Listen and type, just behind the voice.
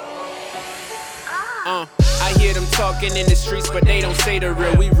I hear them talking in the streets, but they don't say the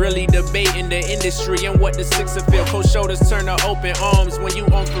real. We really debating the industry and what the Sixer feel. Cold shoulders turn to open arms when you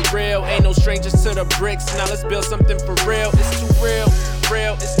on for real. Ain't no strangers to the bricks. Now let's build something for real. It's too real,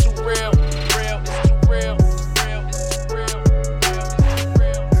 real, it's too real, real, it's too real.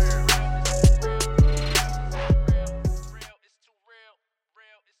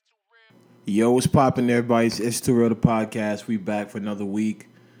 Yo, what's poppin', everybody? It's Too Real, the podcast. We back for another week.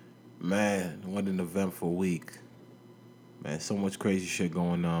 Man, what an eventful week. Man, so much crazy shit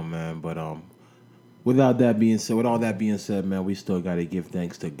going on, man. But with all that being said, man, we still gotta give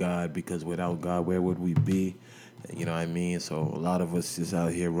thanks to God, because without God, where would we be? You know what I mean? So a lot of us just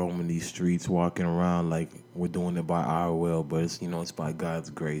out here roaming these streets, walking around like we're doing it by our will, but it's by God's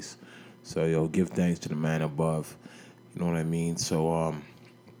grace. So yo, give thanks to the man above. You know what I mean? So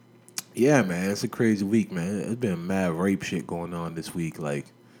yeah, man, it's a crazy week, man. It's been mad rape shit going on this week, like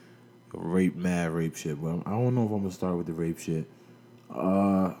mad rape shit. But I don't know if I'm gonna start with the rape shit.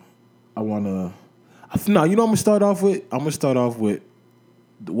 I'm gonna start off with. I'm gonna start off with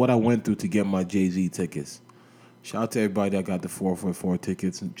what I went through to get my Jay-Z tickets. Shout out to everybody that got the 444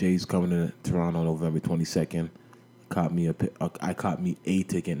 tickets. Jay's coming to Toronto November 22nd. I caught me a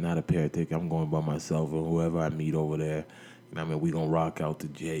ticket, not a pair of tickets. I'm going by myself or whoever I meet over there. You know what I mean? We gonna rock out to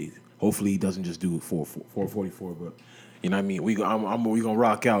Jay. Hopefully he doesn't just do 444, but you know what I mean? We gonna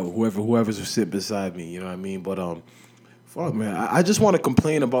rock out whoever's sitting beside me, you know what I mean? But fuck, man, I just want to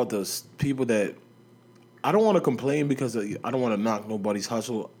complain about those people that I don't want to complain because I don't want to knock nobody's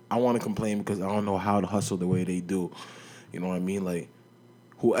hustle. I want to complain because I don't know how to hustle the way they do. You know what I mean? Like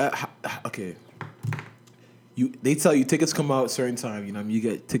okay. They tell you tickets come out at a certain time, you know what I mean? You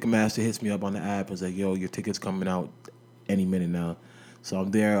get Ticketmaster hits me up on the app and is like, yo, your ticket's coming out any minute now. So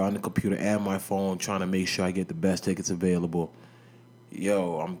I'm there on the computer and my phone trying to make sure I get the best tickets available.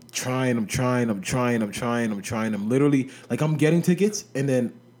 Yo, I'm trying. I'm literally, like, I'm getting tickets,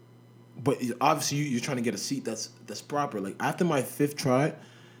 but obviously you're trying to get a seat that's proper. Like, after my fifth try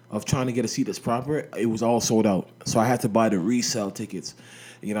of trying to get a seat that's proper, it was all sold out. So I had to buy the resale tickets.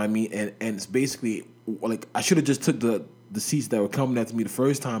 You know what I mean? And it's basically, like, I should have just took the seats that were coming at me the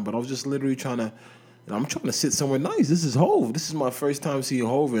first time, but I was just literally I'm trying to sit somewhere nice. This is Hove. This is my first time seeing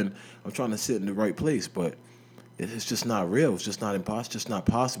Hove, and I'm trying to sit in the right place. But it's just not real. It's just not impossible. It's just not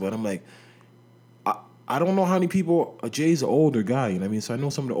possible. And I'm like, I don't know how many people. Jay's an older guy, you know what I mean? So I know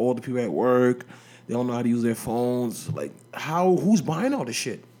some of the older people at work. They don't know how to use their phones. Like, who's buying all this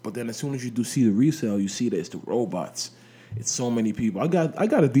shit? But then as soon as you do see the resale, you see that it's the robots. It's so many people. I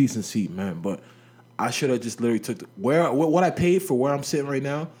got a decent seat, man. But I should have just literally took what I paid for where I'm sitting right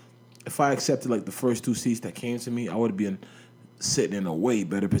now. If I accepted, like, the first two seats that came to me, I would have been sitting in a way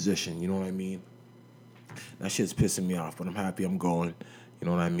better position. You know what I mean? That shit's pissing me off, but I'm happy I'm going. You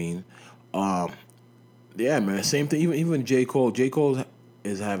know what I mean? Yeah, man. Same thing. Even J. Cole. J. Cole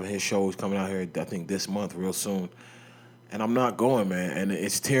is having his shows coming out here, I think, this month, real soon. And I'm not going, man. And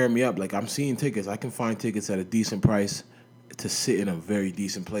it's tearing me up. Like, I'm seeing tickets. I can find tickets at a decent price to sit in a very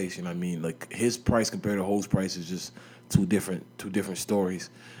decent place. You know what I mean? Like, his price compared to Ho's price is just two different stories.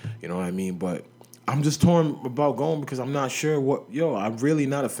 You know what I mean? But I'm just torn about going because I'm not sure I'm really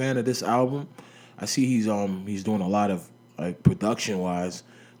not a fan of this album. I see he's doing a lot of, like, production wise,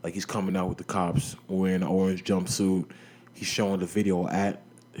 like, he's coming out with the cops wearing an orange jumpsuit. He's showing the video at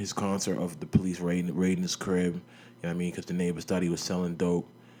his concert of the police raiding his crib. You know what I mean? Because the neighbors thought he was selling dope.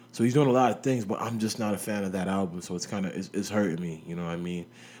 So he's doing a lot of things, but I'm just not a fan of that album. So it's hurting me. You know what I mean?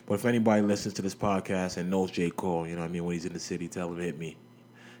 But if anybody listens to this podcast and knows J. Cole, you know what I mean, when he's in the city, tell him to hit me.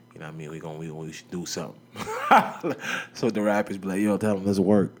 You know what I mean? We should do something. So the rappers be like, yo, tell him let's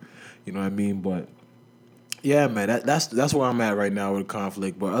work. You know what I mean? But yeah, man, that's where I'm at right now with the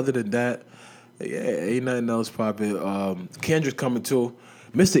conflict. But other than that, yeah, ain't nothing else popping. Kendrick coming too.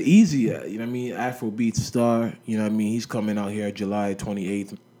 Mr. Easy, you know what I mean? Afrobeat star, you know what I mean? He's coming out here July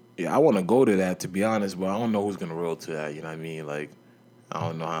 28th. Yeah, I want to go to that, to be honest, but I don't know who's going to roll to that, you know what I mean? Like, I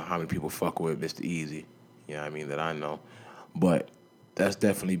don't know how many people fuck with Mr. Easy, you know what I mean, that I know. But that's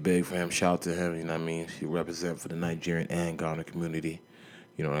definitely big for him. Shout out to him, you know what I mean? He represent for the Nigerian and Ghana community,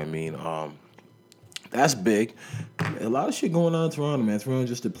 you know what I mean? That's big. A lot of shit going on in Toronto, man. Toronto's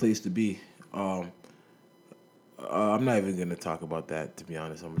just a place to be. I'm not even going to talk about that, to be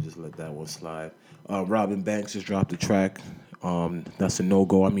honest. I'm going to just let that one slide. Robin Banks just dropped a track. That's a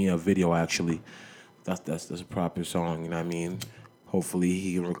no-go. I mean, a video, actually. That's a proper song, you know what I mean? Hopefully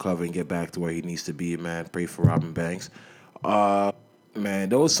he can recover and get back to where he needs to be, man. Pray for Robin Banks. Man,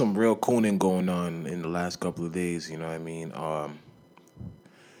 there was some real cooning going on in the last couple of days, you know what I mean?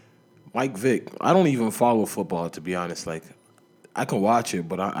 Mike Vick, I don't even follow football, to be honest. Like, I can watch it,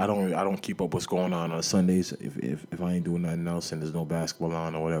 but I don't keep up what's going on Sundays. If I ain't doing nothing else and there's no basketball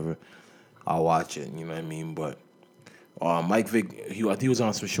on or whatever, I'll watch it. You know what I mean? But Mike Vick, he was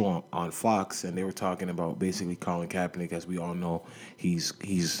on some show on Fox, and they were talking about basically Colin Kaepernick. As we all know,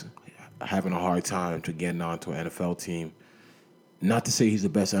 he's having a hard time to get onto an NFL team. Not to say he's the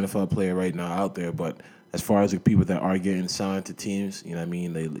best NFL player right now out there, but as far as the people that are getting signed to teams, you know what I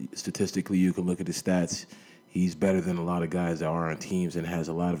mean? Statistically, you can look at the stats. He's better than a lot of guys that are on teams and has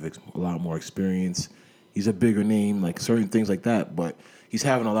a lot more experience. He's a bigger name, like certain things like that, but he's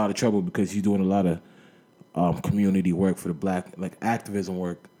having a lot of trouble because he's doing a lot of community work for the black, like activism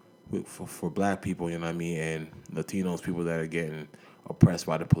work for black people, you know what I mean, and Latinos, people that are getting oppressed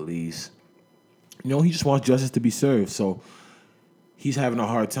by the police. He just wants justice to be served. So he's having a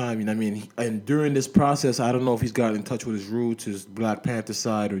hard time, you know what I mean? And during this process, I don't know if he's gotten in touch with his roots, his Black Panther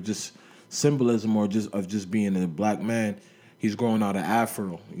side, or just symbolism, or just being a black man. He's growing out of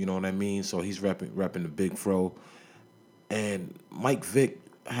afro, you know what I mean? So he's repping the big fro. And Mike Vick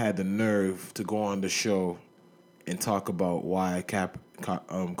had the nerve to go on the show and talk about why Colin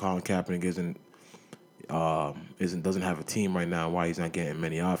Kaepernick doesn't have a team right now, why he's not getting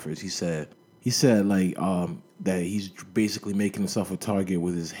many offers. He said like that he's basically making himself a target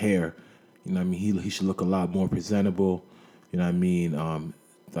with his hair. You know what I mean? He should look a lot more presentable. You know what I mean?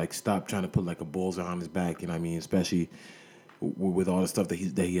 Like stop trying to put like a bullseye on his back. You know what I mean? Especially with all the stuff that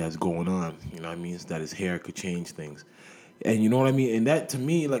he has going on. You know what I mean? It's that his hair could change things. And you know what I mean? And that, to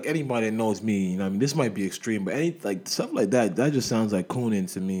me, like anybody that knows me, you know what I mean? This might be extreme, but stuff like that just sounds like cooning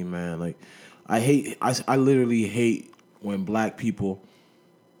to me, man. Like, I literally hate when black people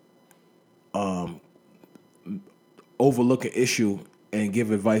overlook an issue and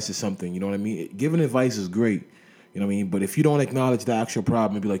give advice to something, you know what I mean? Giving advice is great, you know what I mean? But if you don't acknowledge the actual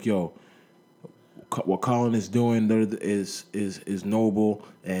problem and be like, yo, what Colin is doing is noble,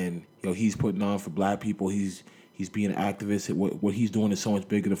 and he's putting on for black people, he's being an activist. What he's doing is so much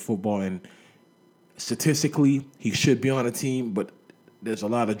bigger than football, and statistically, he should be on a team. But there's a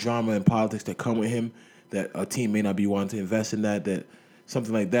lot of drama and politics that come with him that a team may not be wanting to invest in. That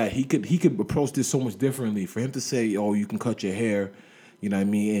something like that, he could approach this so much differently. For him to say, "Oh, you can cut your hair," you know what I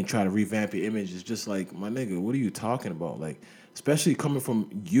mean, and try to revamp your image is just like, my nigga, what are you talking about? Like, especially coming from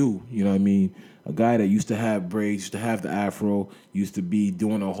you know what I mean, a guy that used to have braids, used to have the afro, used to be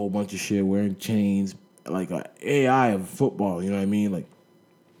doing a whole bunch of shit, wearing chains, like an AI of football, you know what I mean? Like,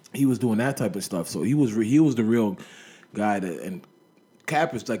 he was doing that type of stuff. So he was the real guy and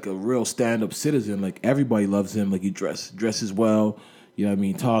Cap is like a real stand-up citizen. Like, everybody loves him. Like, he dresses well, you know what I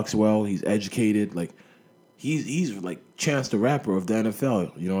mean? Talks well. He's educated. Like, he's like Chance the Rapper of the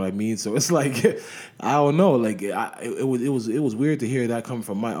NFL. You know what I mean? So it's like, I don't know. Like, it was weird to hear that coming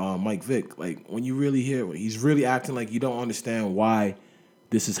from Mike Vick. Like, when you really hear it, he's really acting like you don't understand why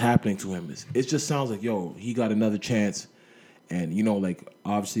this is happening to him. It just sounds like, yo, he got another chance, and like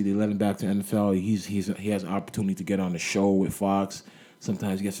obviously they let him back to NFL. He has an opportunity to get on the show with Fox.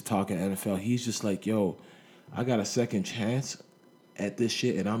 Sometimes he gets to talk at NFL. He's just like, yo, I got a second chance at this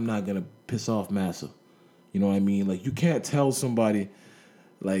shit, and I'm not gonna piss off Massa. You know what I mean? Like, you can't tell somebody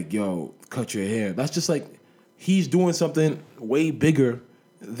like, yo, cut your hair. That's just like, he's doing something way bigger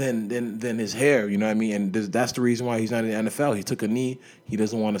than his hair, you know what I mean? And that's the reason why he's not in the NFL. He took a knee. He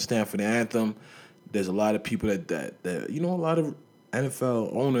doesn't want to stand for the anthem. There's a lot of people that a lot of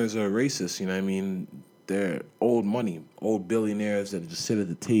NFL owners are racist, you know what I mean? They're old money, old billionaires that just sit at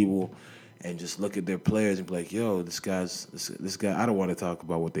the table and just look at their players and be like, yo, this guy, I don't want to talk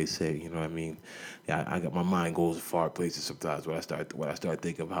about what they say, you know what I mean? Yeah, I got, my mind goes far places sometimes when I start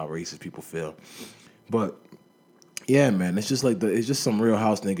thinking of how racist people feel. But yeah, man, it's just like it's just some real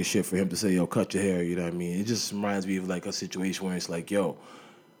house nigga shit for him to say, yo, cut your hair, you know what I mean? It just reminds me of like a situation where it's like, yo,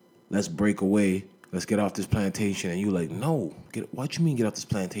 let's break away, let's get off this plantation, and you like, no, what you mean get off this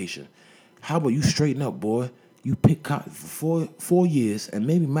plantation? How about you straighten up, boy? You pick cotton for 4 years, and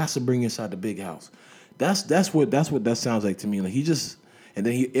maybe Massa bring you inside the big house. That's what that sounds like to me. Like, and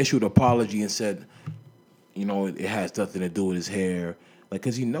then he issued an apology and said, it has nothing to do with his hair. Like,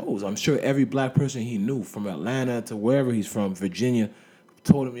 because he knows. I'm sure every black person he knew from Atlanta to wherever he's from, Virginia,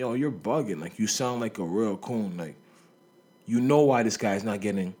 told him, yo, you're bugging. Like, you sound like a real coon. Like, you know why this guy's not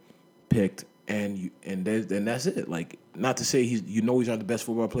getting picked, and that's it. Like, not to say he's not the best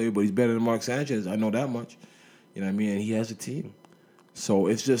football player, but he's better than Mark Sanchez. I know that much. You know what I mean? And he has a team. So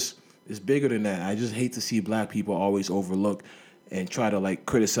it's bigger than that. I just hate to see black people always overlook and try to like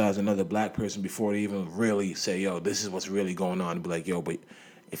criticize another black person before they even really say, yo, this is what's really going on. And be like, yo, but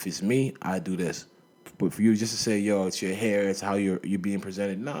if it's me, I do this. But for you just to say, yo, it's your hair, it's how you're being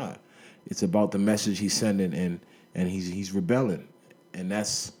presented, nah. It's about the message he's sending, and and he's rebelling, and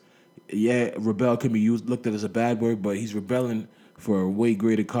that's rebel can be looked at as a bad word, but he's rebelling for a way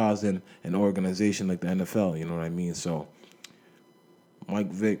greater cause than an organization like the NFL. You know what I mean? So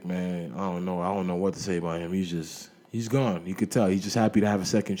Mike Vick, man, I don't know what to say about him. He's gone. You could tell he's just happy to have a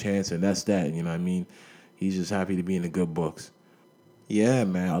second chance, and that's that. You know what I mean? He's just happy to be in the good books. Yeah,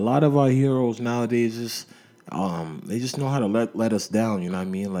 man. A lot of our heroes nowadays they just know how to let us down. You know what I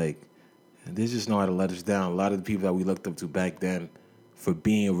mean? Like they just know how to let us down. A lot of the people that we looked up to back then for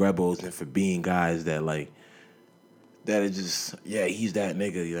being rebels and for being guys that like that is just he's that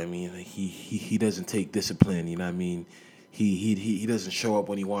nigga. You know what I mean? Like, he doesn't take discipline. You know what I mean? He doesn't show up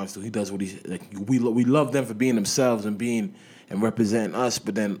when he wants to. He does what he like. We love them for being themselves and being and representing us.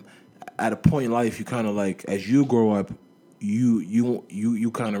 But then at a point in life, you kind of like as you grow up,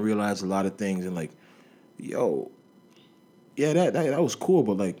 you kind of realize a lot of things and like, yo, yeah, that was cool,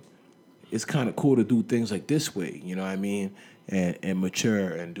 but like it's kind of cool to do things like this way. You know what I mean? And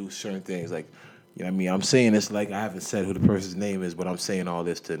mature and do certain things like. You know what I mean? I'm saying this like I haven't said who the person's name is, but I'm saying all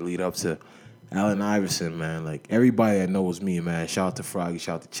this to lead up to Allen Iverson, man. Like, everybody that knows me, man. Shout out to Froggy,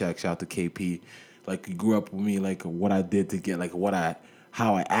 shout out to Check, shout out to KP. Like, you grew up with me, like, what I did to get, like,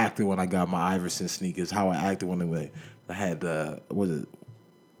 how I acted when I got my Iverson sneakers, how I acted when I had, we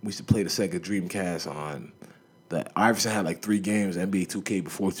used to play the Sega Dreamcast on, Iverson had, like, 3 games, NBA 2K,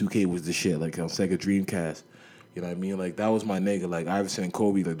 before 2K was the shit, like, on Sega Dreamcast. You know what I mean? Like, that was my nigga. Like, Iverson and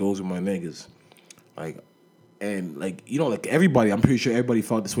Kobe, like, those were my niggas. Like, and like like everybody, I'm pretty sure everybody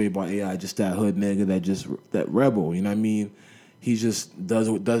felt this way about AI. Just that hood nigga, that rebel. You know what I mean? He just does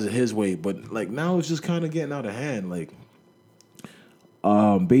it his way. But like now, it's just kind of getting out of hand. Like,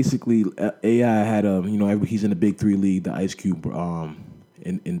 basically, AI had he's in the Big Three league, the Ice Cube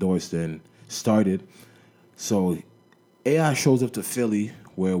endorsed and started. So AI shows up to Philly,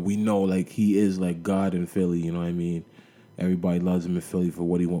 where we know like he is like God in Philly. You know what I mean? Everybody loves him in Philly for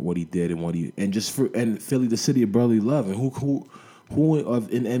what he did, and Philly, the city of brotherly love, and who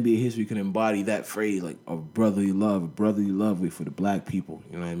in NBA history can embody that phrase like of brotherly love for the black people.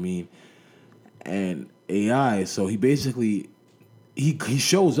 You know what I mean? And AI, so he basically he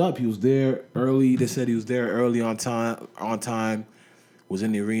shows up. He was there early. They said he was there early on time, was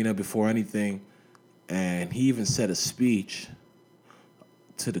in the arena before anything, and he even said a speech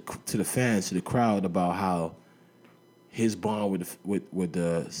to the fans, to the crowd about how his bond with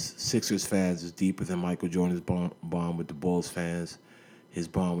the Sixers fans is deeper than Michael Jordan's bond with the Bulls fans. His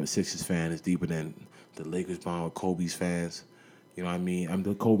bond with Sixers fans is deeper than the Lakers bond with Kobe's fans. You know what I mean? I'm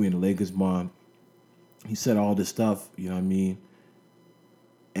the Kobe and the Lakers bond. He said all this stuff, you know what I mean?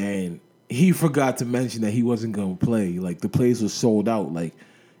 And he forgot to mention that he wasn't going to play. Like, the place was sold out. Like,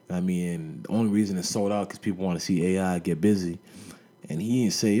 I mean, the only reason it's sold out because people want to see AI get busy. And he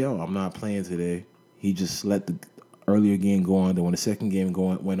didn't say, yo, I'm not playing today. He just let the earlier game go on. Then when the second game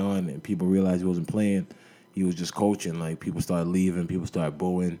went on and people realized he wasn't playing, he was just coaching. Like, people started leaving. People started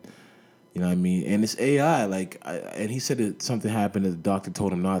booing. You know what I mean? And it's AI. Like, and he said that something happened that the doctor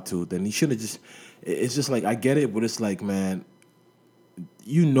told him not to. Then he should have just... It's just like, I get it, but it's like, man,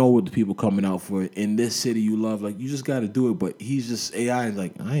 you know what the people coming out for in this city you love. Like, you just got to do it. But he's just AI. And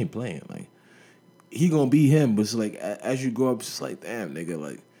like, I ain't playing. Like, he gonna be him. But it's like, as you grow up, it's just like, damn, nigga,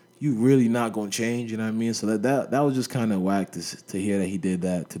 like, you really not gonna change, you know what I mean? So that was just kind of whack to hear that he did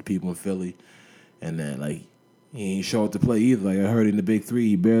that to the people in Philly, and then like he ain't show up to play either. Like, I heard in the Big Three,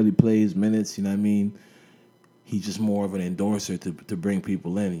 he barely plays minutes, you know what I mean? He's just more of an endorser to bring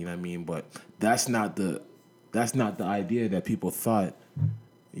people in, you know what I mean? But that's not the idea that people thought.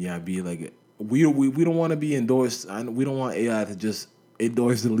 Yeah, be like we don't want to be endorsed. We don't want AI to just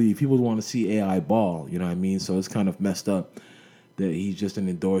endorse the league. People want to see AI ball, you know what I mean? So it's kind of messed up that he's just an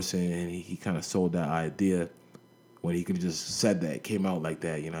endorser and he kind of sold that idea when he could have just said that. It came out like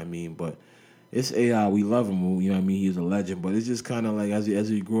that, you know what I mean? But it's AI. We love him, you know what I mean? He's a legend. But it's just kind of like, as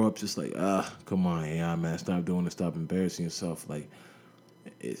he grew up, just like, come on, AI, man. Stop doing this. Stop embarrassing yourself. Like,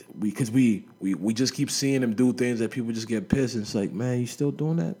 because we just keep seeing him do things that people just get pissed. And it's like, man, you still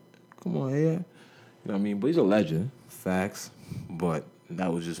doing that? Come on, AI. You know what I mean? But he's a legend. Facts. But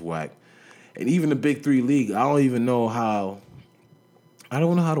that was just whack. And even the Big Three league, I don't know how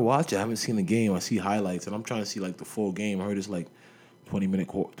to watch it. I haven't seen the game. I see highlights, and I'm trying to see like the full game. I heard it's like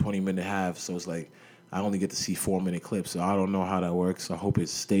 20-minute half, so it's like I only get to see 4-minute clips. So I don't know how that works. I hope it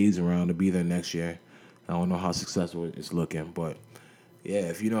stays around to be there next year. I don't know how successful it's looking, but yeah,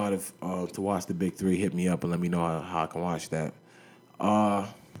 if you know how to watch the Big Three, hit me up and let me know how I can watch that.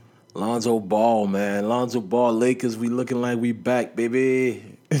 Lonzo Ball, man. Lonzo Ball, Lakers, we looking like we back,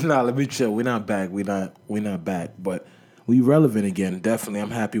 baby. Nah, let me chill. We're not back. We're not back, but we relevant again. Definitely,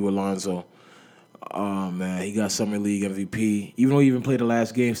 I'm happy with Lonzo. Oh man, he got Summer League MVP. Even though he even played the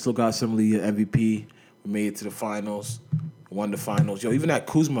last game, still got Summer League MVP. We made it to the finals, won the finals. Yo, even that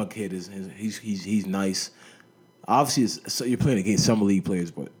Kuzma kid he's nice. Obviously, so you're playing against Summer League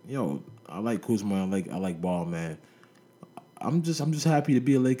players, but yo, I like Kuzma. I like Ball, man. I'm just happy to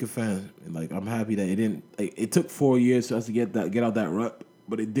be a Laker fan. Like I'm happy that it didn't. Like, it took 4 years for us to get out that rut,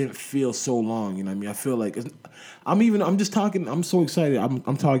 but it didn't feel so long. You know what I mean? I feel like I'm just talking. I'm so excited.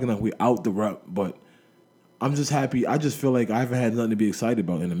 I'm talking like we're out the rut, but I'm just happy. I just feel like I haven't had nothing to be excited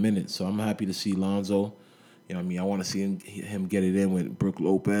about in a minute. So I'm happy to see Lonzo. You know what I mean? I want to see him get it in with Brook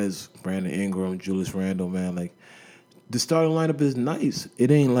Lopez, Brandon Ingram, Julius Randle, man. Like, the starting lineup is nice. It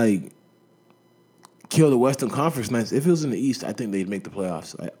ain't like kill the Western Conference nights. If it was in the East, I think they'd make the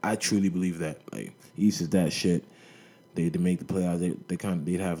playoffs. I truly believe that. Like, East is that shit. They'd make the playoffs.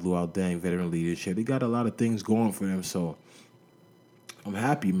 They'd have Luol Deng, veteran leadership. They got a lot of things going for them. So I'm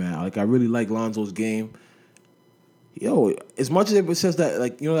happy, man. Like, I really like Lonzo's game. Yo, as much as it says that,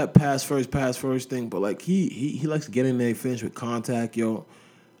 like, you know, that pass first thing, but like he likes to get in there and finish with contact. Yo,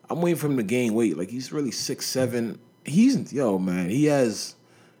 I'm waiting for him to gain weight. Like, he's really 6'7". Man.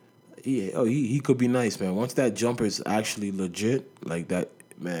 He could be nice, man. Once that jumper is actually legit, like that,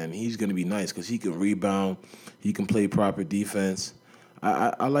 man, he's gonna be nice because he can rebound, he can play proper defense.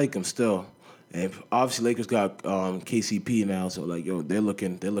 I like him still, and obviously Lakers got KCP now, so like yo, they're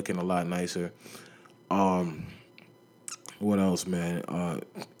looking a lot nicer. What else, man?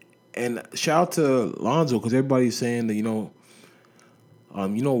 And shout out to Lonzo because everybody's saying that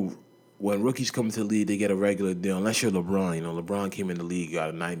when rookies come into the league, they get a regular deal. Unless you're LeBron, LeBron came in the league, got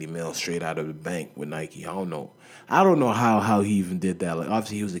a $90 million straight out of the bank with Nike. I don't know how he even did that. Like,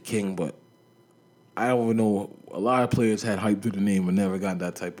 obviously he was a king, but I don't even know. A lot of players had hype through the name and never got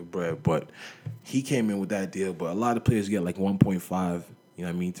that type of bread. But he came in with that deal. But a lot of players get like 1.5. You know what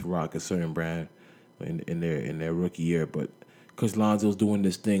I mean, to rock a certain brand in their rookie year. But because Lonzo's doing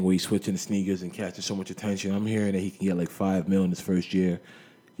this thing where he's switching the sneakers and catching so much attention, I'm hearing that he can get like $5 million in his first year.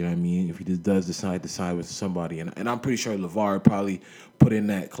 You know what I mean? If he just does decide to sign with somebody. And I'm pretty sure LeVar probably put in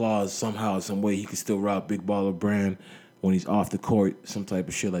that clause somehow, some way he can still rock Big Baller Brand when he's off the court, some type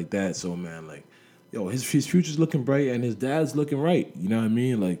of shit like that. So, man, like, yo, his future's looking bright and his dad's looking right. You know what I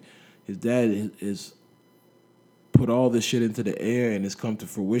mean? Like, his dad is put all this shit into the air and it's come to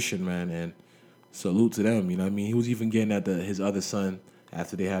fruition, man. And salute to them, you know what I mean? He was even getting at his other son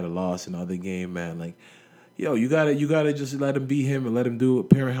after they had a loss in the other game, man. Like, yo, you gotta just let him be him and let him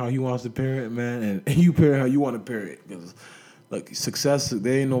parent how he wants to parent, man, and you parent how you want to parent. Because, like, success,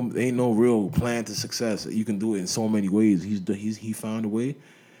 there ain't no real plan to success. You can do it in so many ways. He found a way,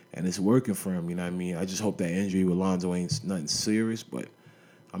 and it's working for him. You know what I mean? I just hope that injury with Lonzo ain't nothing serious, but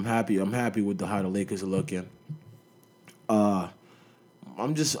I'm happy with how the Lakers are looking. I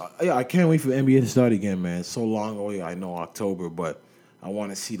can't wait for the NBA to start again, man. It's so long away. I know October, but I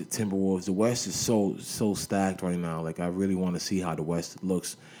want to see the Timberwolves. The West is so stacked right now. Like, I really want to see how the West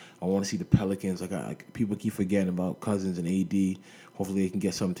looks. I want to see the Pelicans. Like, people keep forgetting about Cousins and AD. Hopefully they can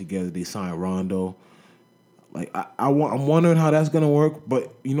get something together. They sign Rondo. Like, I'm wondering how that's gonna work. But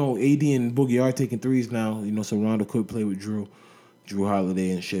AD and Boogie are taking threes now. So Rondo could play with Drew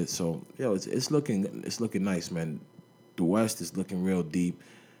Holiday and shit. So it's looking nice, man. The West is looking real deep.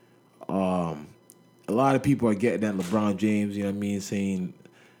 A lot of people are getting at LeBron James, you know what I mean, saying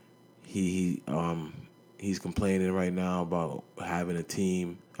he's complaining right now about not having a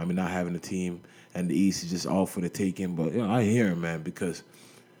team, and the East is just all for the taking. But I hear him, man, because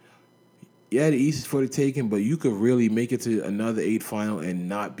the East is for the taking, but you could really make it to another 8 final and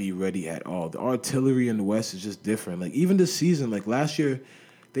not be ready at all. The artillery in the West is just different. Like, even this season, like last year,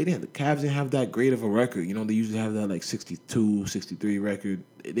 the Cavs didn't have that great of a record. They usually have that like 62, 63 record.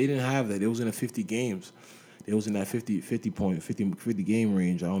 They didn't have that. It was in the 50 games. It was in that 50 game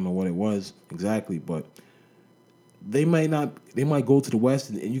range. I don't know what it was exactly, but they might go to the West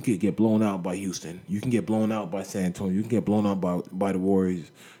and you could get blown out by Houston. You can get blown out by San Antonio. You can get blown out by the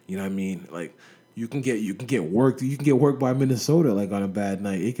Warriors. You know what I mean? Like, you can get worked. You can get worked by Minnesota like on a bad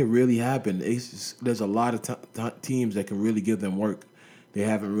night. It can really happen. There's a lot of teams that can really give them work. They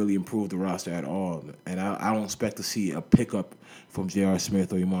haven't really improved the roster at all, and I don't expect to see a pickup from J.R.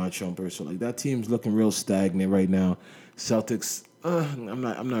 Smith or Iman Shumpert. So like that team's looking real stagnant right now. Celtics, I'm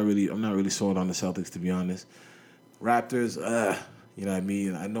not really sold on the Celtics, to be honest. Raptors, you know what I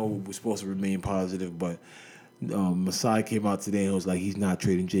mean. I know we're supposed to remain positive, but Masai came out today and was like he's not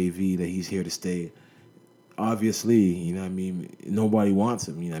trading JV, that he's here to stay. Obviously, you know what I mean. Nobody wants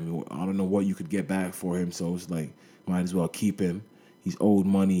him. You know what I mean. I don't know what you could get back for him, so it's like might as well keep him. He's owed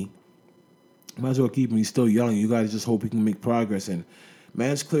money. Might as well keep him. He's still young. You guys just hope he can make progress. And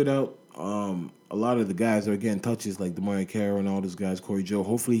man's cleared out a lot of the guys that are getting touches, like DeMario Carroll and all those guys, Corey Joe.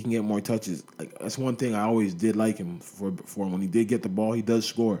 Hopefully, he can get more touches. Like that's one thing I always did like him for when he did get the ball, he does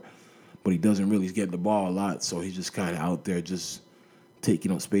score, but he doesn't really get the ball a lot. So he's just kind of out there, just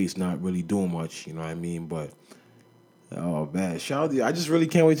taking up space, not really doing much. You know what I mean? But oh man, shout out to you. I just really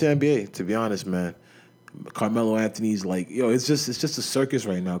can't wait to NBA. To be honest, man. Carmelo Anthony's like, it's just a circus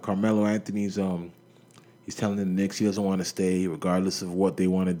right now. Carmelo Anthony's he's telling the Knicks he doesn't want to stay, regardless of what they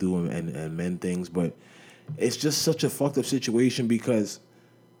want to do and mend things. But it's just such a fucked up situation because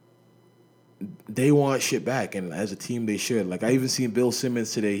they want shit back, and as a team they should. Like I even seen Bill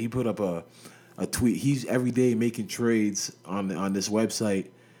Simmons today. He put up a tweet. He's every day making trades on this website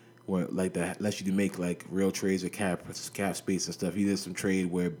where like that lets you to make like real trades with cap space and stuff. He did some trade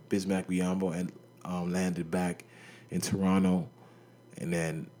where Bismack Biyombo and landed back in Toronto, and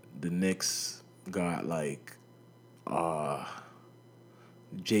then the Knicks got like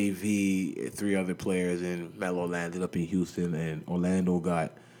JV, 3 other players, and Melo landed up in Houston, and Orlando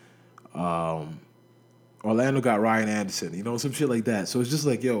got Ryan Anderson, some shit like that. So it's just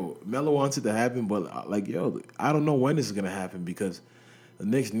like, Melo wants it to happen, but like, I don't know when this is gonna happen because the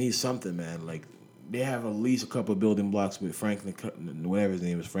Knicks need something, man. Like they have at least a couple of building blocks with whatever his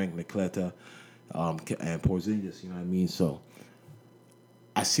name is, Frank Nicleta, and Porzingis. You know what I mean? So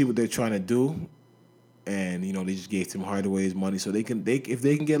I see what they're trying to do. And they just gave Tim Hardaway his money, so if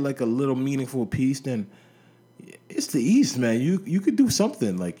they can get like a little meaningful piece, then it's the East, man. You could do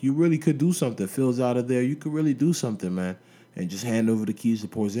something. Like you really could do something. Phil's out of there. You could really do something, man, and just hand over the keys to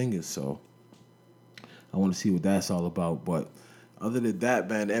Porzingis. So I want to see what that's all about. But other than that,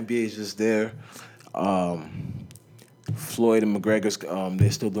 man, the NBA is just there. Floyd and McGregor's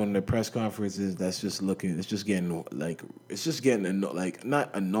they're still doing their press conferences. It's just getting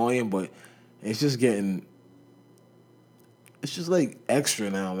not annoying, but it's just like extra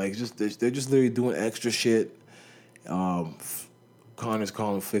now. Like they're just literally doing extra shit. Connor's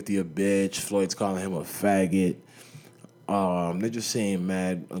calling 50 a bitch. Floyd's calling him a faggot. They're just saying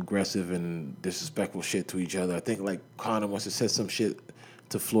mad aggressive and disrespectful shit to each other. I think like Connor wants to say some shit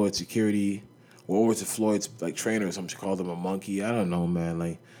to Floyd's security or over to Floyd's like trainer or something. She called him a monkey. I don't know, man.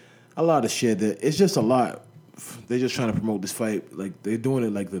 Like a lot of shit. It's just a lot. They're just trying to promote this fight. Like, they're doing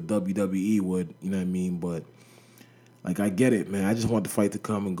it like the WWE would, you know what I mean? But, like, I get it, man. I just want the fight to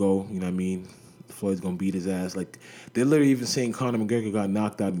come and go, you know what I mean? Floyd's going to beat his ass. Like, they're literally even saying Conor McGregor got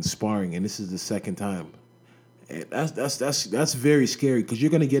knocked out in sparring, and this is the second time. And that's very scary because you're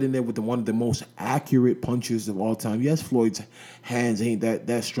going to get in there with one of the most accurate punches of all time. Yes, Floyd's hands ain't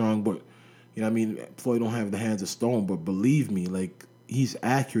that strong, but, you know what I mean? Floyd don't have the hands of stone, but believe me, like, he's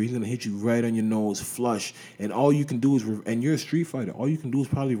accurate. He's going to hit you right on your nose, flush. And all you can do is, and you're a street fighter, all you can do is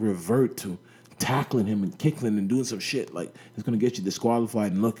probably revert to tackling him and kicking him and doing some shit. Like, it's going to get you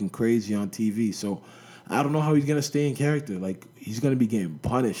disqualified and looking crazy on TV. So, I don't know how he's going to stay in character. Like, he's going to be getting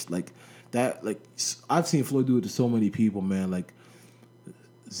punished. Like, that, like, I've seen Floyd do it to so many people, man. Like,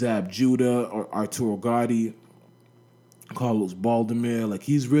 Zab Judah or Arturo Gatti, Carlos Baldomir. Like,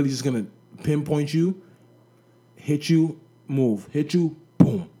 he's really just going to pinpoint you, hit you, move, hit you,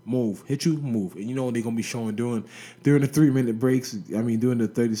 boom, move, hit you, move. And they're going to be showing during the 3-minute breaks, during the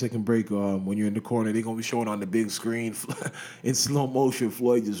 30-second break, when you're in the corner, they're going to be showing on the big screen in slow motion,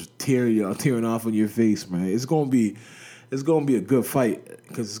 Floyd just tearing off on your face, man. It's going to be a good fight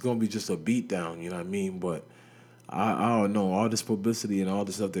because it's going to be just a beatdown, you know what I mean? But I don't know, all this publicity and all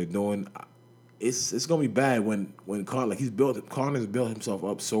this stuff they're doing, it's going to be bad when Conor, like Conor's built himself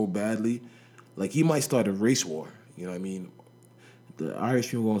up so badly, like he might start a race war, you know what I mean? The Irish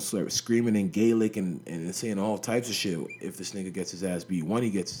people going to start screaming in Gaelic and saying all types of shit if this nigga gets his ass beat, when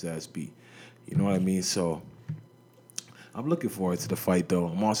he gets his ass beat. You know what I mean? So, I'm looking forward to the fight, though.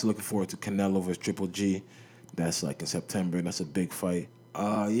 I'm also looking forward to Canelo versus Triple G. That's like in September. That's a big fight.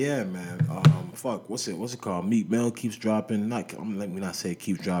 Yeah, man. What's it called? Meek Mill keeps dropping. Let me not say it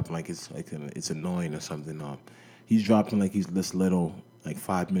keeps dropping like it's annoying or something. He's dropping like he's this little like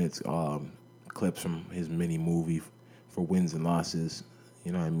 5 minutes clips from his mini movie for wins and losses.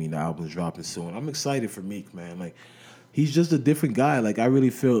 You know what I mean? The album's dropping soon. I'm excited for Meek, man. Like, he's just a different guy. Like, I really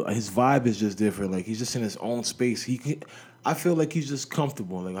feel his vibe is just different. Like, he's just in his own space. I feel like he's just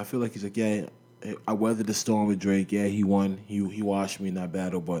comfortable. Like, I feel like he's like, yeah, I weathered the storm with Drake. Yeah, he won. He washed me in that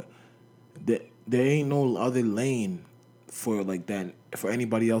battle. But there ain't no other lane for like that for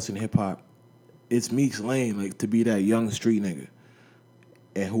anybody else in hip hop. It's Meek's lane, like to be that young street nigga.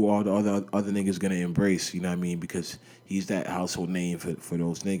 And who all the other niggas gonna embrace, you know what I mean? Because he's that household name for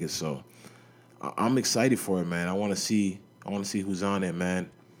those niggas. So I'm excited for it, man. I wanna see who's on it, man.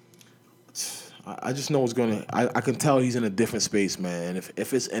 I just know it's gonna. I can tell he's in a different space, man. And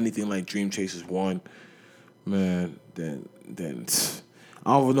if it's anything like Dream Chasers one, man, then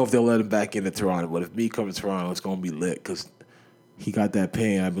I don't even know if they'll let him back into Toronto. But if me comes to Toronto, it's gonna be lit because he got that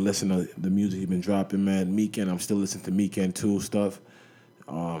pain. I've been listening to the music he's been dropping, man. Meekend, I'm still listening to Meekend too stuff.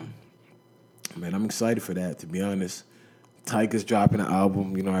 Man, I'm excited for that. To be honest, Tyga's dropping an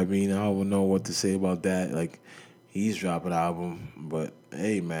album. You know what I mean? I don't know what to say about that. Like, he's dropping an album, but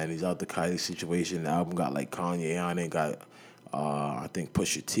hey, man, he's out the Kylie situation. The album got like Kanye on it. Got I think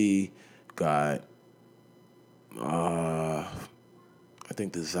Pusha T. Got I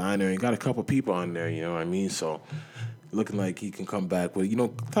think Designer. And got a couple people on there. You know what I mean? So looking like he can come back with.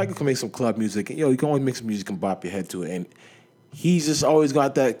 Tyga can make some club music. You can always make some music and bop your head to it. And he's just always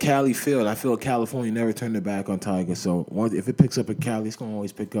got that Cali feel. And I feel California never turned their back on Tyga. So if it picks up in Cali, it's gonna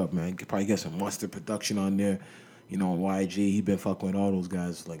always pick up, man. You could probably get some Mustard production on there. YG, he been fucking with all those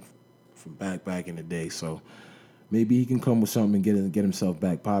guys like from back in the day. So maybe he can come with something and get himself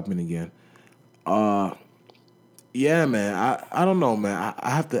back popping again. Yeah, man. I don't know, man. I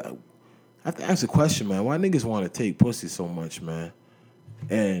have to ask a question, man. Why niggas want to take pussy so much, man?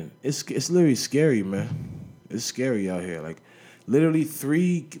 And it's literally scary, man. It's scary out here. Like, literally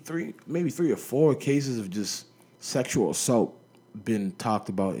maybe three or four cases of just sexual assault been talked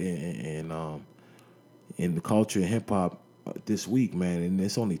about in the culture and hip hop this week, man. And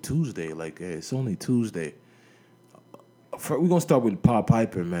it's only Tuesday. Like, it's only Tuesday. We're gonna start with Pop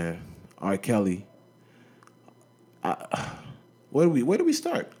Piper, man. R. Kelly. Where do we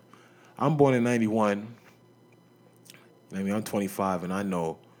start? I'm born in 91. I'm 25, and I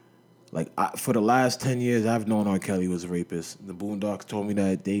know, for the last 10 years, I've known R. Kelly was a rapist. The Boondocks told me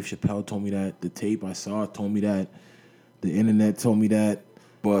that. Dave Chappelle told me that. The tape I saw told me that. The internet told me that.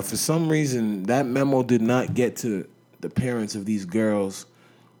 But for some reason, that memo did not get to the parents of these girls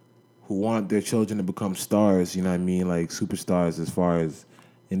who want their children to become stars, you know what I mean? Like superstars as far as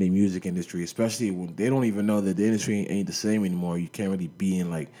in the music industry, especially when they don't even know that the industry ain't the same anymore. You can't really be in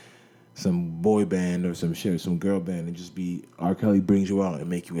like some boy band or some girl band and just be R. Kelly brings you out and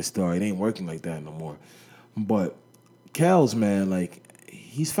make you a star. It ain't working like that no more. But Kels, man, like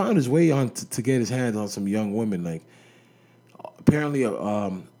he's found his way on to get his hands on some young women. Like apparently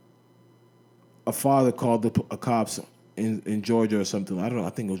a father called the cops in Georgia or something. I don't know. I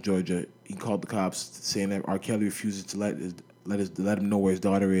think it was Georgia. He called the cops saying that R. Kelly refuses to let him know where his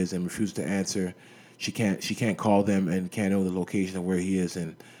daughter is and refuses to answer. She can't call them and can't know the location of where he is.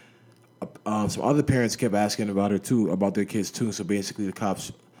 And some other parents kept asking about her too, about their kids too. So basically, the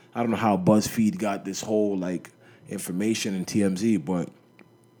cops. I don't know how BuzzFeed got this whole like information in TMZ, but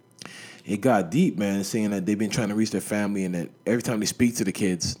it got deep, man. Saying that they've been trying to reach their family, and that every time they speak to the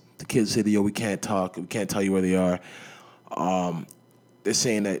kids say, "Yo, we can't talk. We can't tell you where they are." They're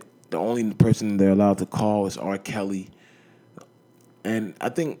saying that the only person they're allowed to call is R. Kelly. And I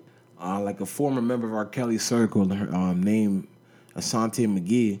think like a former member of R. Kelly's circle, her named Asante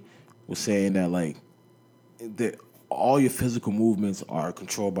McGee, was saying that like that all your physical movements are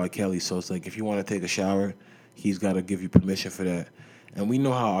controlled by Kelly. So it's like if you want to take a shower, he's got to give you permission for that. And we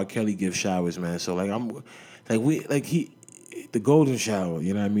know how R. Kelly gives showers, man. So the golden shower,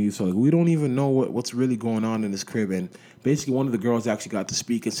 you know what I mean? So like, we don't even know what's really going on in this crib. And basically, one of the girls actually got to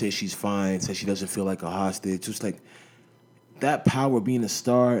speak and say she's fine, said she doesn't feel like a hostage. Just like that power, being a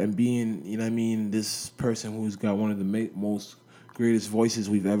star and being, you know what I mean, this person who's got one of the most greatest voices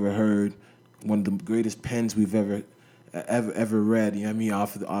we've ever heard, one of the greatest pens we've ever read, you know what I mean,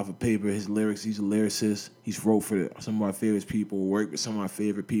 off of paper. His lyrics, he's a lyricist. He's wrote for some of our favorite people, worked with some of our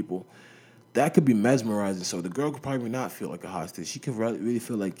favorite people. That could be mesmerizing. So the girl could probably not feel like a hostage. She could really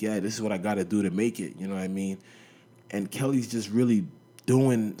feel like, yeah, this is what I got to do to make it. You know what I mean? And Kelly's just really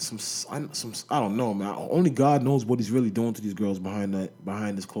doing some. I don't know, man. Only God knows what he's really doing to these girls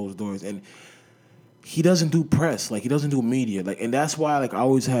behind his closed doors. And he doesn't do press, like he doesn't do media, like, and that's why like I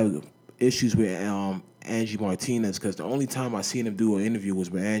always have issues with Angie Martinez, because the only time I seen him do an interview was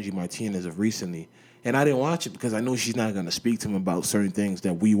with Angie Martinez of recently. And I didn't watch it because I know she's not going to speak to him about certain things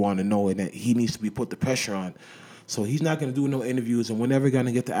that we want to know and that he needs to be put the pressure on. So he's not going to do no interviews, and we're never going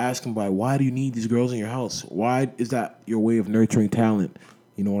to get to ask him why do you need these girls in your house? Why is that your way of nurturing talent?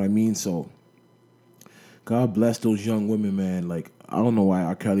 You know what I mean? So God bless those young women, man. Like, I don't know why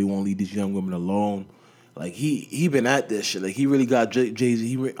R. Kelly won't leave these young women alone. Like, he been at this shit. Like, he really got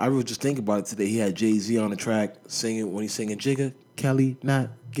Jay-Z. I was just thinking about it today. He had Jay-Z on the track singing, when he's singing Jigga, Kelly,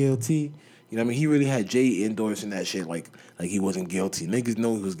 not guilty. You know what I mean? He really had Jay endorsing that shit like he wasn't guilty. Niggas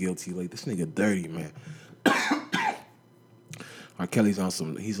know he was guilty. Like, this nigga dirty, man. R. Kelly's on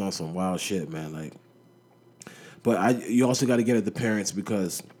some wild shit, man. Like, but you also got to get at the parents,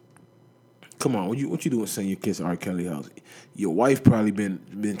 because Come on, what you doing sending your kids to R. Kelly house? Your wife probably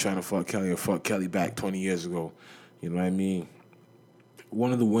been trying to fuck Kelly or fuck Kelly back 20 years ago. You know what I mean?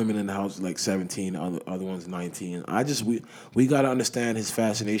 One of the women in the house is like 17, other one's 19. We gotta understand his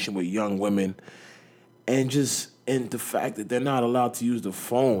fascination with young women, and the fact that they're not allowed to use the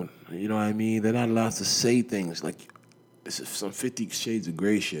phone. You know what I mean? They're not allowed to say things like this is some 50 Shades of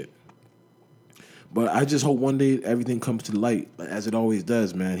Grey shit. But I just hope one day everything comes to light, as it always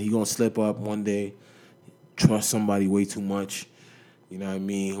does, man. He gonna slip up one day, trust somebody way too much. You know what I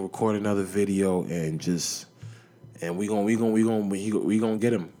mean? Record another video and we gonna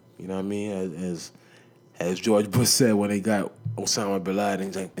get him. You know what I mean? As George Bush said when they got Osama bin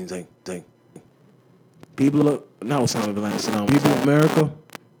Laden, he's like people look not Osama bin Laden, people of America,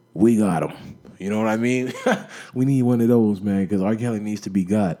 we got him. You know what I mean? We need one of those, man, because R. Kelly needs to be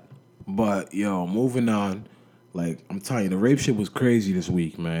got. But yo, moving on. Like I'm telling you, the rape shit was crazy this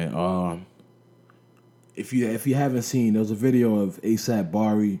week, man. If you haven't seen, there was a video of ASAP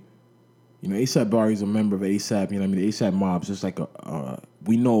Bari. You know, ASAP Bari is a member of ASAP. You know what I mean? The ASAP mob's just like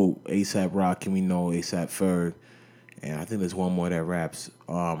we know ASAP Rock and we know ASAP Ferg, and I think there's one more that raps.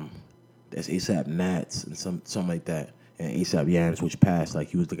 There's ASAP Nats and something like that, and ASAP Yams, which passed. Like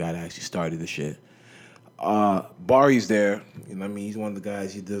he was the guy that actually started the shit. Bari's there. You know what I mean? He's one of the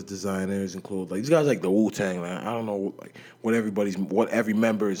guys. He does designers and clothes. Like these guys like the Wu-Tang. Like, I don't know like what every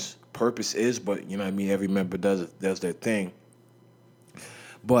member's purpose is, but you know what I mean? Every member does their thing.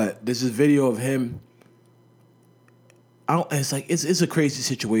 But this is video of him. It's like it's a crazy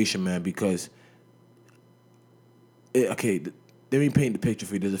situation, man, because let me paint the picture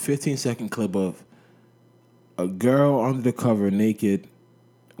for you. There's a 15-second clip of a girl under the cover naked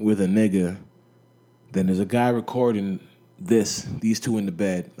with a nigga. Then there's a guy recording these two in the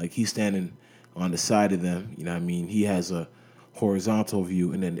bed. Like he's standing on the side of them. You know what I mean? He has a horizontal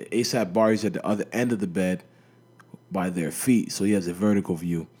view. And then ASAP Bari's at the other end of the bed by their feet. So he has a vertical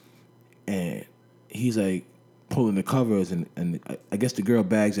view. And he's like pulling the covers. And I guess the girl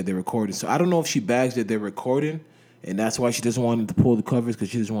bags that they're recording. So I don't know if she bags that they're recording. And that's why she doesn't want him to pull the covers,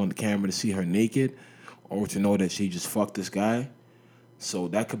 because she doesn't want the camera to see her naked or to know that she just fucked this guy. So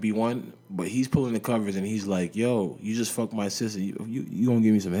that could be one, but he's pulling the covers and he's like, "Yo, you just fucked my sister. You gonna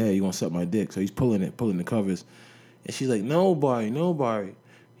give me some head? You gonna suck my dick?" So he's pulling the covers, and she's like, "Nobody." You know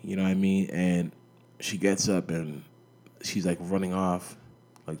what I mean? And she gets up and she's like running off,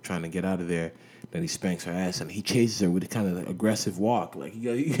 like trying to get out of there. Then he spanks her ass and he chases her with a kind of like aggressive walk, like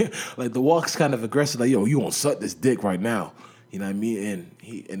like the walk's kind of aggressive, like, "Yo, you gonna suck this dick right now?" You know what I mean?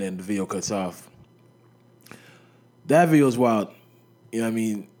 And then the video cuts off. That video's wild. You know what I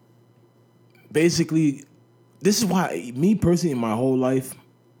mean? Basically, this is why, me personally, in my whole life,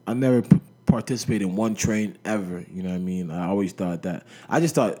 I never participated in one train ever. You know what I mean? I always thought that. I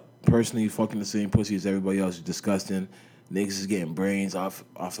just thought, personally, fucking the same pussy as everybody else is disgusting. Niggas is getting brains off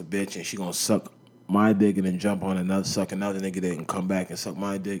a bitch, and she gonna suck my dick and then jump on suck another nigga that and come back and suck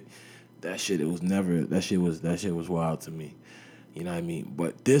my dick. That shit was wild to me. You know what I mean?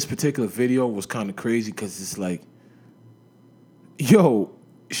 But this particular video was kind of crazy because it's like, yo,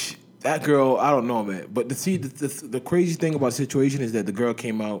 that girl, I don't know, man. But the crazy thing about the situation is that the girl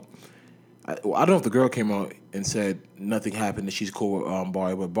came out. I don't know if the girl came out and said nothing happened and she's cool with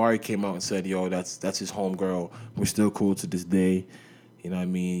Bari, but Bari came out and said, "Yo, that's his homegirl. We're still cool to this day." You know what I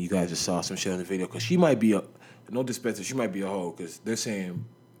mean? You guys just saw some shit in the video because she might be no disrespect, she might be a hoe because they're saying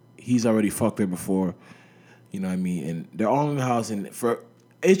he's already fucked her before. You know what I mean? And they're all in the house, and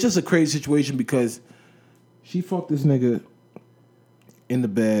it's just a crazy situation because she fucked this nigga in the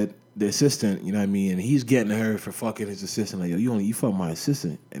bed, the assistant, you know what I mean? And he's getting her for fucking his assistant. Like, "Yo, you fuck my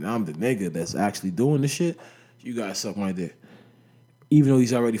assistant, and I'm the nigga that's actually doing this shit. You gotta suck my dick." Even though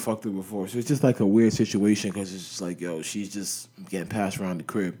he's already fucked her before. So it's just like a weird situation because it's just like, yo, she's just getting passed around the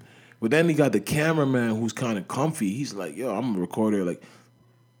crib. But then he got the cameraman who's kind of comfy. He's like, "Yo, I'm gonna record her." Like,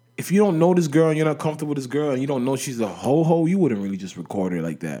 if you don't know this girl and you're not comfortable with this girl and you don't know she's a ho-ho, you wouldn't really just record her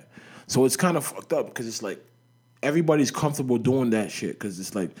like that. So it's kind of fucked up because it's like, everybody's comfortable doing that shit because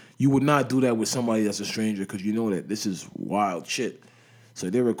it's like you would not do that with somebody that's a stranger because you know that this is wild shit. So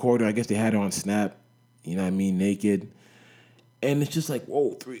they recorded. I guess they had her on Snap. You know what I mean, naked, and it's just like,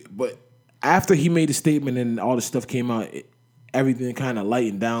 whoa, But after he made a statement and all the stuff came out, everything kind of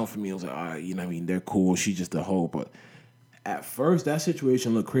lightened down for me. I was like, all right, you know what I mean, they're cool. She's just a hoe. But at first, that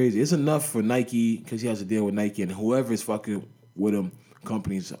situation looked crazy. It's enough for Nike because he has to deal with Nike and whoever's fucking with him,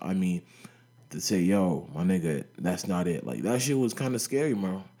 companies. I mean, to say, "Yo, my nigga, that's not it." Like, that shit was kind of scary,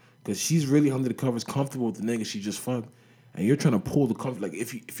 bro. Because she's really under the covers, comfortable with the nigga she just fucked. And you're trying to pull the comfort. Like,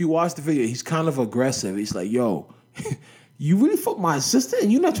 if you watch the video, he's kind of aggressive. He's like, "Yo, you really fuck my sister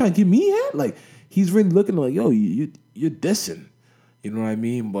and you're not trying to give me head? Like, he's really looking like, yo, you're dissing. You know what I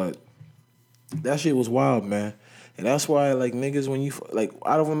mean? But that shit was wild, man. And that's why, like, niggas, when you, like,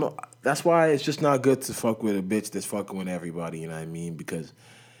 I don't know. That's why it's just not good to fuck with a bitch that's fucking with everybody, you know what I mean? Because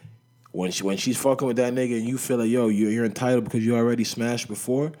when she's fucking with that nigga and you feel like, yo, you're entitled because you already smashed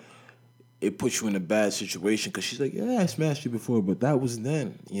before, it puts you in a bad situation because she's like, yeah, I smashed you before, but that was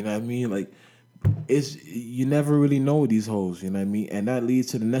then. You know what I mean? Like, you never really know these hoes, you know what I mean? And that leads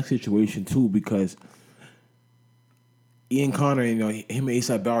to the next situation too, because Ian Connor, you know, him and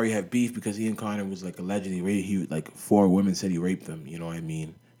A$AP Bari have beef because Ian Connor was like allegedly raped. He like 4 women said he raped them, you know what I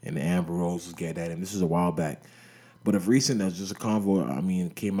mean? And the Amber Rose was getting at him. This was a while back. But of recent, there's just a convo, I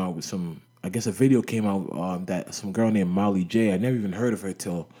mean, came out with some, I guess a video came out that some girl named Molly J, I never even heard of her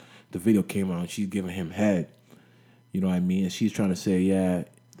till the video came out, and she's giving him head. You know what I mean? And she's trying to say, yeah,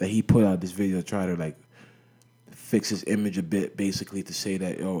 that he put out this video to try to like fix his image a bit, basically to say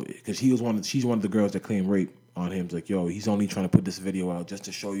that, yo, because she's one of the girls that claimed rape on him. It's like, yo, he's only trying to put this video out just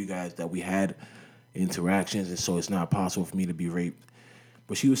to show you guys that we had interactions, and so it's not possible for me to be raped.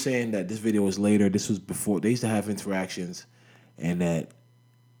 But she was saying that this video was later. This was before they used to have interactions, and that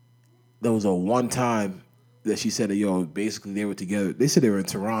there was a one time that she said that, yo, basically they were together. They said they were in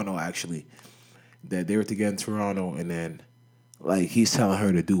Toronto, actually. That they were together in Toronto, and then like he's telling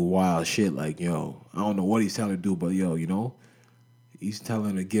her to do wild shit. Like, yo, I don't know what he's telling her to do, but yo, you know, he's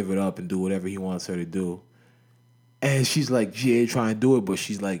telling her to give it up and do whatever he wants her to do. And she's like, she ain't trying to do it, but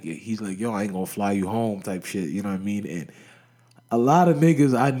he's like, yo, I ain't gonna fly you home type shit. You know what I mean? And a lot of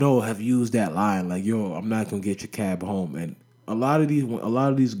niggas I know have used that line, like, yo, I'm not gonna get your cab home. And a lot of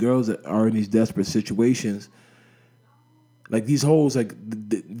these girls that are in these desperate situations, like these hoes, like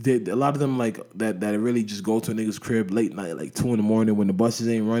a lot of them, like that really just go to a nigga's crib late night, like 2 a.m. when the buses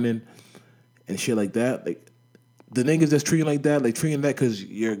ain't running and shit like that. Like the niggas that's treating like that, like treating that because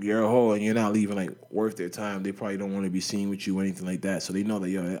you're a hoe and you're not leaving like worth their time. They probably don't want to be seen with you or anything like that. So they know that,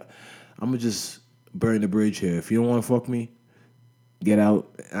 yo, I'm gonna just burn the bridge here. If you don't want to fuck me, get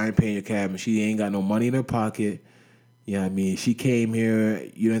out. I ain't paying your cab. And she ain't got no money in her pocket. You know what I mean? She came here,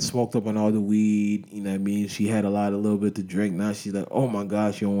 you done smoked up on all the weed, you know what I mean? She had a little bit to drink. Now she's like, oh my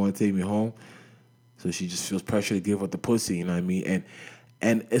gosh, you don't want to take me home? So she just feels pressure to give up the pussy, you know what I mean?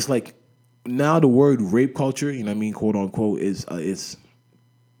 And it's like, now the word rape culture, you know what I mean, quote unquote, is it's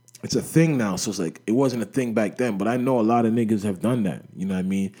a thing now. So it's like, it wasn't a thing back then, but I know a lot of niggas have done that, you know what I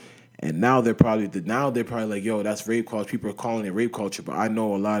mean? And now they're probably like, yo, that's rape culture. People are calling it rape culture, but I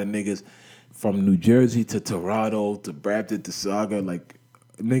know a lot of niggas from New Jersey to Toronto to Brampton to Saga, like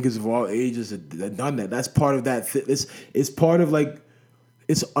niggas of all ages have done that. That's part of that. It's part of like,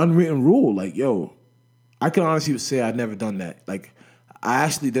 it's unwritten rule. Like, yo, I can honestly say I've never done that. Like, I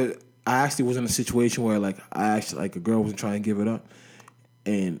actually was in a situation where like a girl wasn't trying to give it up,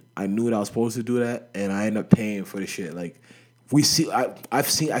 and I knew that I was supposed to do that, and I ended up paying for the shit. Like, I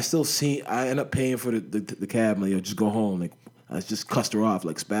end up paying for the cab. Like, yo, just go home. Like, I just cussed her off,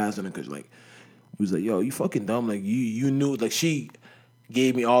 like spazzing her, because like, he was like, yo, you fucking dumb. Like, you knew, like, she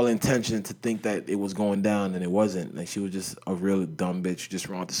gave me all intention to think that it was going down, and it wasn't. Like, she was just a real dumb bitch, just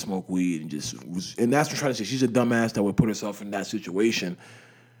wanted to smoke weed, and that's what I'm trying to say. She's a dumbass that would put herself in that situation.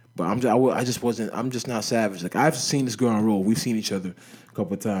 But I'm just not savage. Like, I've seen this girl on roll. We've seen each other a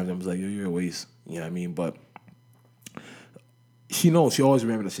couple of times. I was like, yo, you're a waste. You know what I mean? But she knows. She always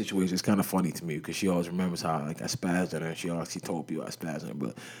remembers the situation. It's kind of funny to me because she always remembers how like I spazzed on her. And she told people I spazzed on her.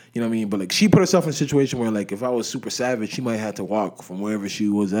 But you know what I mean. But like she put herself in a situation where like if I was super savage, she might have to walk from wherever she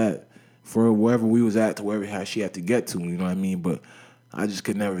was at, for wherever we was at to wherever she had to get to. You know what I mean. But I just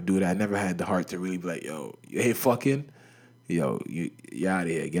could never do that. I never had the heart to really be like, yo, you ain't fucking. Yo, you out of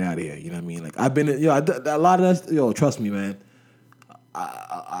here. Get out of here. You know what I mean. Like I've been a lot of that. Yo, trust me, man.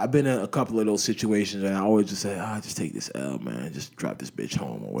 I've been in a couple of those situations, and I always just say, just take this L, man. Just drop this bitch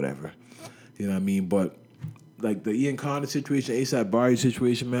home or whatever. You know what I mean? But, like, the Ian Connor situation, A$AP Bari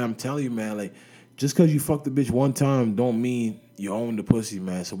situation, man, I'm telling you, man, like, just because you fuck the bitch one time don't mean you own the pussy,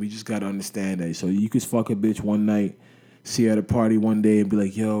 man. So we just got to understand that. So you could fuck a bitch one night, see her at a party one day and be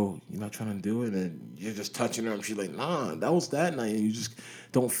like, yo, you're not trying to do it? And you're just touching her, and she's like, nah, that was that night. And you just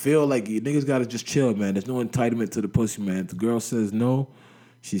don't feel like you niggas got to just chill, man. There's no entitlement to the pussy, man. If the girl says no,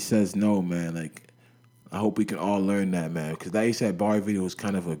 she says no, man. Like, I hope we can all learn that, man. Because that A$AP Bari video was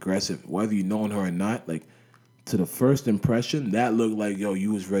kind of aggressive. Whether you known her or not, like, to the first impression, that looked like, yo,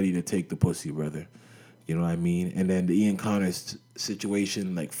 you was ready to take the pussy, brother. You know what I mean? And then the Ian Connor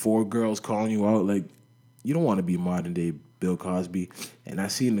situation, like 4 girls calling you out, like, you don't want to be modern day Bill Cosby. And I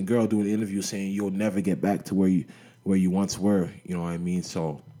seen the girl do an interview saying you'll never get back to where you once were. You know what I mean?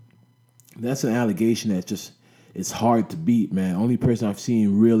 So that's an allegation that just it's hard to beat, man. Only person I've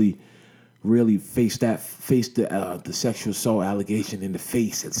seen really face the sexual assault allegation in the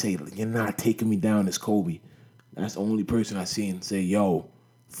face and say, "You're not taking me down," is Kobe. That's the only person I've seen say, "Yo,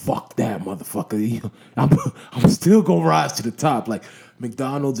 fuck that motherfucker. I'm still gonna rise to the top." Like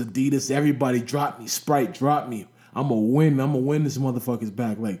McDonald's, Adidas, everybody drop me. Sprite, drop me. I'm gonna win. I'm gonna win this motherfucker's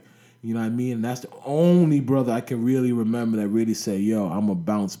back. Like, you know what I mean? And that's the only brother I can really remember that really say, "Yo, I'm gonna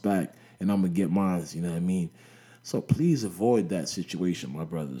bounce back and I'm gonna get mine." You know what I mean? So please avoid that situation, my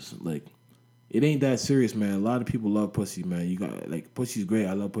brothers. Like, it ain't that serious, man. A lot of people love pussy, man. You got like pussy's great.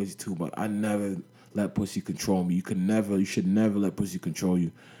 I love pussy too, but I never let pussy control me. You should never let pussy control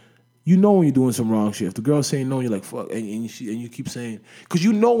you. You know when you're doing some wrong shit. If the girl's saying no, you're like fuck, and you keep saying, because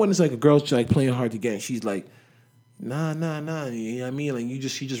you know when it's like a girl's like playing hard to get, and she's like, nah. You know what I mean? Like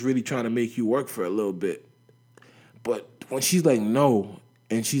she just really trying to make you work for a little bit. But when she's like no,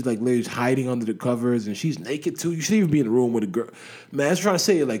 and she's like literally hiding under the covers, and she's naked too, you should even be in the room with a girl. Man, I was trying to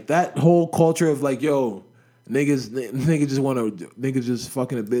say like that whole culture of like, yo, niggas just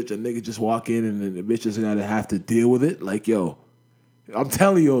fucking a bitch, and niggas just walk in, and then the bitch just gotta have to deal with it. Like, yo, I'm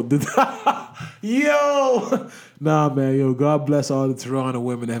telling you, yo, nah, man, yo, God bless all the Toronto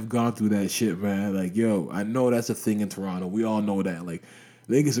women that have gone through that shit, man. Like, yo, I know that's a thing in Toronto. We all know that. Like,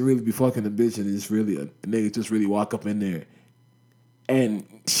 niggas really be fucking a bitch, and it's really a nigga just really walk up in there, and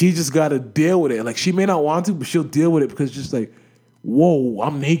she just gotta deal with it. Like, she may not want to, but she'll deal with it because it's just like, whoa,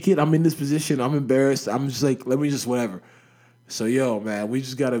 I'm naked, I'm in this position, I'm embarrassed. I'm just like, let me just whatever. So, yo, man, we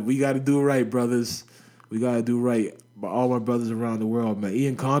gotta do it right, brothers. We gotta do right by all my brothers around the world, man.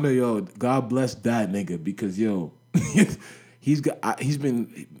 Ian Connor, yo, God bless that nigga, because yo, he's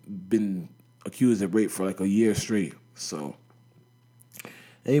been accused of rape for like a year straight. So,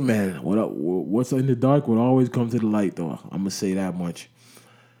 hey man, what's in the dark will always come to the light, though. I'm gonna say that much.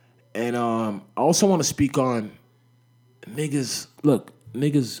 And I also want to speak on niggas. Look,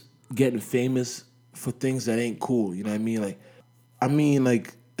 niggas getting famous for things that ain't cool. You know what I mean?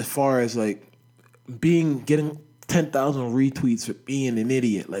 Like as far as like getting 10,000 retweets for being an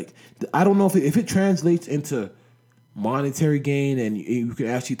idiot. Like, I don't know if it translates into monetary gain and you can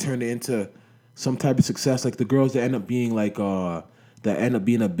actually turn it into some type of success. Like the girls that end up being like a bae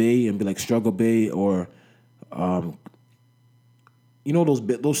and be like struggle bae, or you know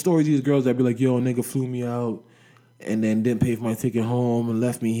those stories. These girls that be like, yo, a nigga flew me out and then didn't pay for my ticket home and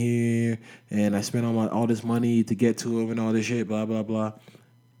left me here, and I spent all this money to get to him and all this shit, blah blah blah.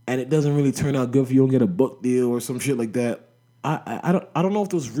 And it doesn't really turn out good if you don't get a book deal or some shit like that. I don't know if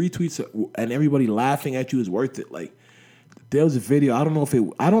those retweets and everybody laughing at you is worth it. Like there was a video. I don't know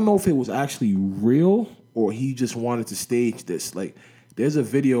if it was actually real or he just wanted to stage this. Like there's a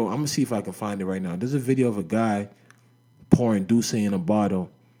video. I'm gonna see if I can find it right now. There's a video of a guy pouring Douce in a bottle.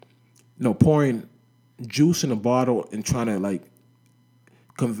 No, pouring juice in a bottle and trying to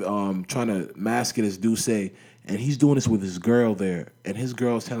mask it as Douce. And he's doing this with his girl there. And his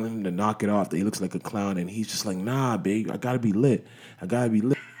girl's telling him to knock it off, that he looks like a clown. And he's just like, nah, babe, I gotta be lit. What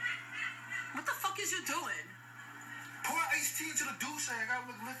the fuck is you doing? Pour iced tea into the Douce. I gotta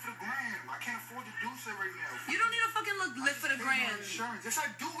look lit for the gram. I can't afford the Douce right now. You don't need to fucking look lit for the gram. Insurance. Yes, I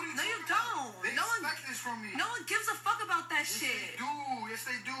do. What are you No, you talking about? don't. They No one- expect this from me. No one gives a fuck about that Yes, shit. they do. Yes,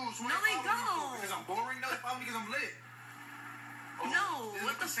 they do. So No, they why follow me for? don't. Because I'm boring? No, they follow me because I'm lit. Oh, No, they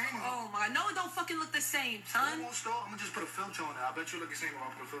what look the same. Oh my, no, it don't fucking look the same, son. Almost though. I'm gonna just put a filter on it. I bet you look the same if I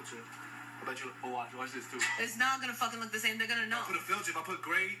put a filter. I bet you. Oh, watch this too. It's not gonna fucking look the same. They're gonna know. I put a filter. If I put the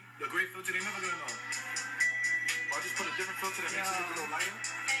gray filter, they never gonna know. Or I just put a different filter that makes it look a little lighter.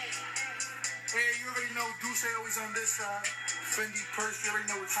 Hey, you already know Douce always on this side. Fendi purse, you already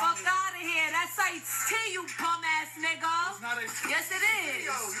know what time Fuck out of here. That's Ice T, you bum ass nigga. It's not a Yes, it is.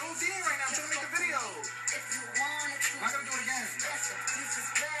 video. You don't see it right now. I'm trying to make a video. I'm not gonna do it again.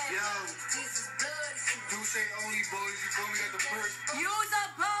 Yo, Douce only boys. You told me at the first. You's a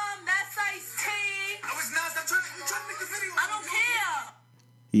bum. That's Ice T. I was not. I'm trying to make the video. I don't care.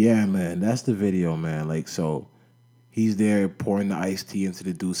 Yeah, man, that's the video, man. Like, so he's there pouring the iced tea into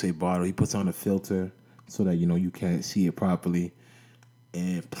the Douce bottle. He puts on a filter so that, you know, you can't see it properly.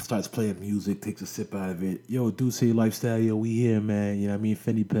 And starts playing music, takes a sip out of it. Yo, Douce lifestyle, yo, we here, man. You know what I mean?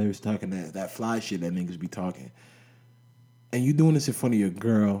 Fendi players talking that fly shit that niggas be talking. And you doing this in front of your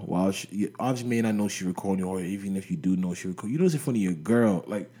girl while you obviously may not know she recording, or even if you do know she recording, you do this in front of your girl.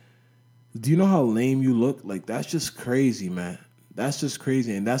 Like, do you know how lame you look? Like, that's just crazy, man. That's just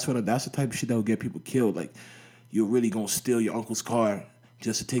crazy. And that's the type of shit that will get people killed. Like, you're really gonna steal your uncle's car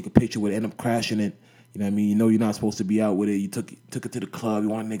just to take a picture with it, end up crashing it. You know what I mean? You know you're not supposed to be out with it. You took it to the club. You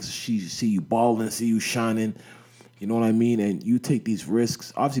want niggas to see you balling, see you shining. You know what I mean? And you take these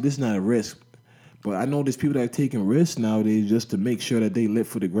risks. Obviously, this is not a risk, But I know there's people that are taking risks nowadays just to make sure that they lit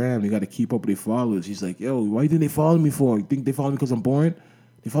for the gram. They got to keep up with their followers. He's like, yo, why you think they follow me for? You think they follow me because I'm boring?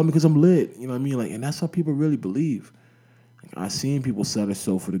 They follow me because I'm lit. You know what I mean? Like, and that's how people really believe. Like, I seen people sell their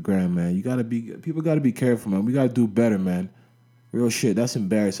soul for the gram, man. People got to be careful, man. We got to do better, man. Real shit. That's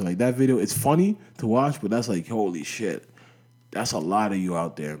embarrassing. Like, that video, it's funny to watch, but that's like, holy shit. That's a lot of you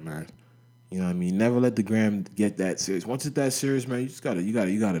out there, man. You know what I mean? Never let the gram get that serious. Once it's that serious, man,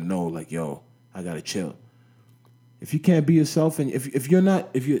 you gotta know, like, yo, I gotta chill. If you can't be yourself, and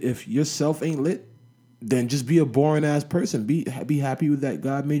if yourself ain't lit, then just be a boring ass person. Be happy with that.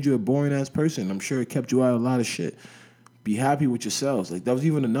 God made you a boring ass person. I'm sure it kept you out of a lot of shit. Be happy with yourselves. Like, that was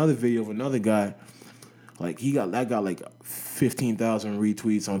even another video of another guy. Like, that got like 15,000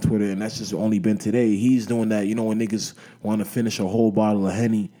 retweets on Twitter, and that's just only been today. He's doing that. You know, when niggas want to finish a whole bottle of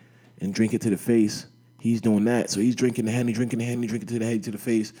Henny and drink it to the face, he's doing that. So he's drinking the Henny, drinking to the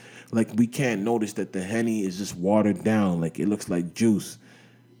face. Like, we can't notice that the Henny is just watered down. Like, it looks like juice.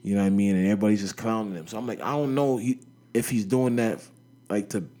 You know what I mean? And everybody's just clowning him. So I'm like, I don't know if he's doing that like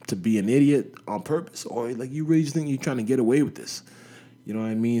to be an idiot on purpose, or like you really just think you're trying to get away with this. You know what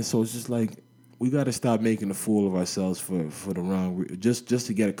I mean? So it's just like, we got to stop making a fool of ourselves for the wrong, just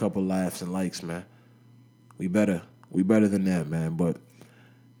to get a couple laughs and likes, man. We better than that, man. But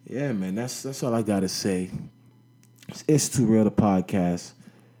yeah, man, that's all I gotta say. It's Too Real, the podcast.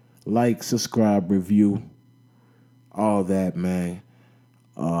 Like, subscribe, review, all that, man.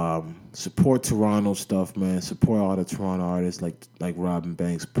 Support Toronto stuff, man. Support all the Toronto artists like Robin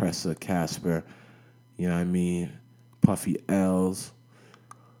Banks, Pressa, Casper. You know what I mean? Puffy L's.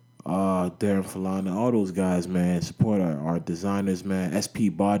 Darren Falana, all those guys, man. Support our designers, man. SP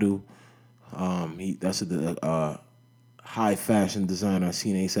Badu, that's a high fashion designer. I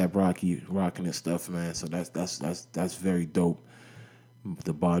seen ASAP Rocky rocking his stuff, man. So that's very dope.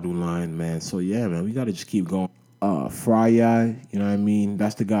 The Badu line, man. So yeah, man, we gotta just keep going. Fry Eye, you know what I mean?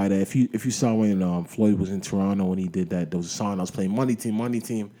 That's the guy that if you saw when Floyd was in Toronto when he did that, there was a song I was playing, Money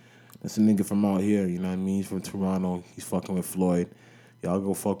Team. That's a nigga from out here, you know what I mean? He's from Toronto. He's fucking with Floyd. Y'all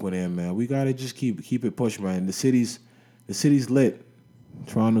go fuck with him, man. We gotta just keep it pushing, man. The city's lit.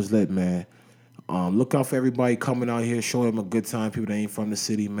 Toronto's lit, man. Look out for everybody coming out here. Show them a good time. People that ain't from the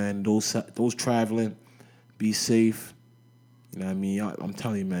city, man. Those traveling, be safe. You know what I mean? I'm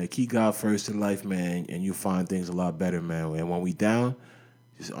telling you, man. Keep God first in life, man, and you find things a lot better, man. And when we down,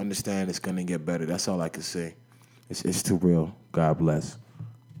 just understand it's gonna get better. That's all I can say. It's too real. God bless.